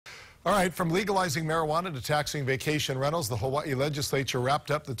All right, from legalizing marijuana to taxing vacation rentals, the Hawaii legislature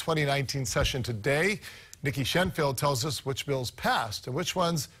wrapped up the 2019 session today. Nikki Shenfield tells us which bills passed and which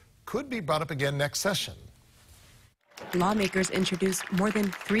ones could be brought up again next session. Lawmakers introduced more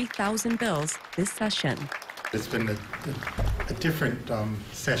than 3,000 bills this session. It's been a different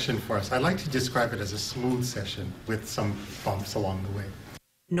session for us. I like to describe it as a smooth session with some bumps along the way.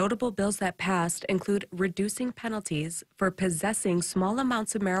 Notable bills that passed include reducing penalties for possessing small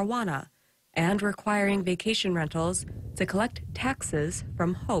amounts of marijuana and requiring vacation rentals to collect taxes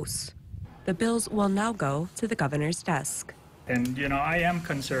from hosts. The bills will now go to the governor's desk. And, I am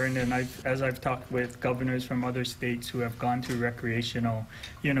concerned, and as I've talked with governors from other states who have gone to recreational,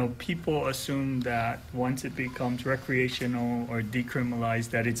 people assume that once it becomes recreational or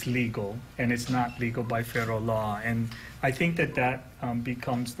decriminalized that it's legal, and it's not legal by federal law. And I think that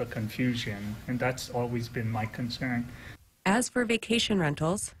becomes the confusion, and that's always been my concern. As for vacation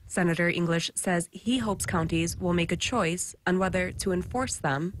rentals, Senator English says he hopes counties will make a choice on whether to enforce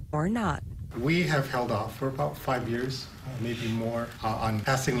them or not. We have held off for about 5 years, maybe more, on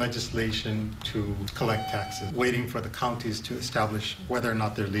passing legislation to collect taxes, waiting for the counties to establish whether or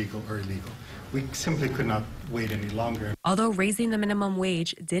not they're legal or illegal. We simply could not wait any longer. Although raising the minimum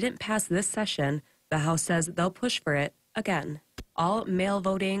wage didn't pass this session, the House says they'll push for it again. All mail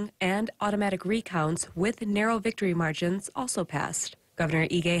voting and automatic recounts with narrow victory margins also passed. Governor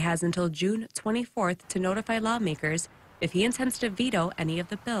Ige has until June 24th to notify lawmakers if he intends to veto any of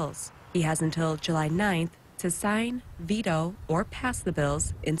the bills. He has until July 9th to sign, veto, or pass the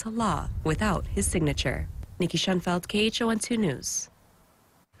bills into law without his signature. Nikki Shenfield, KHON2 News.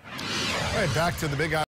 All right, back to the big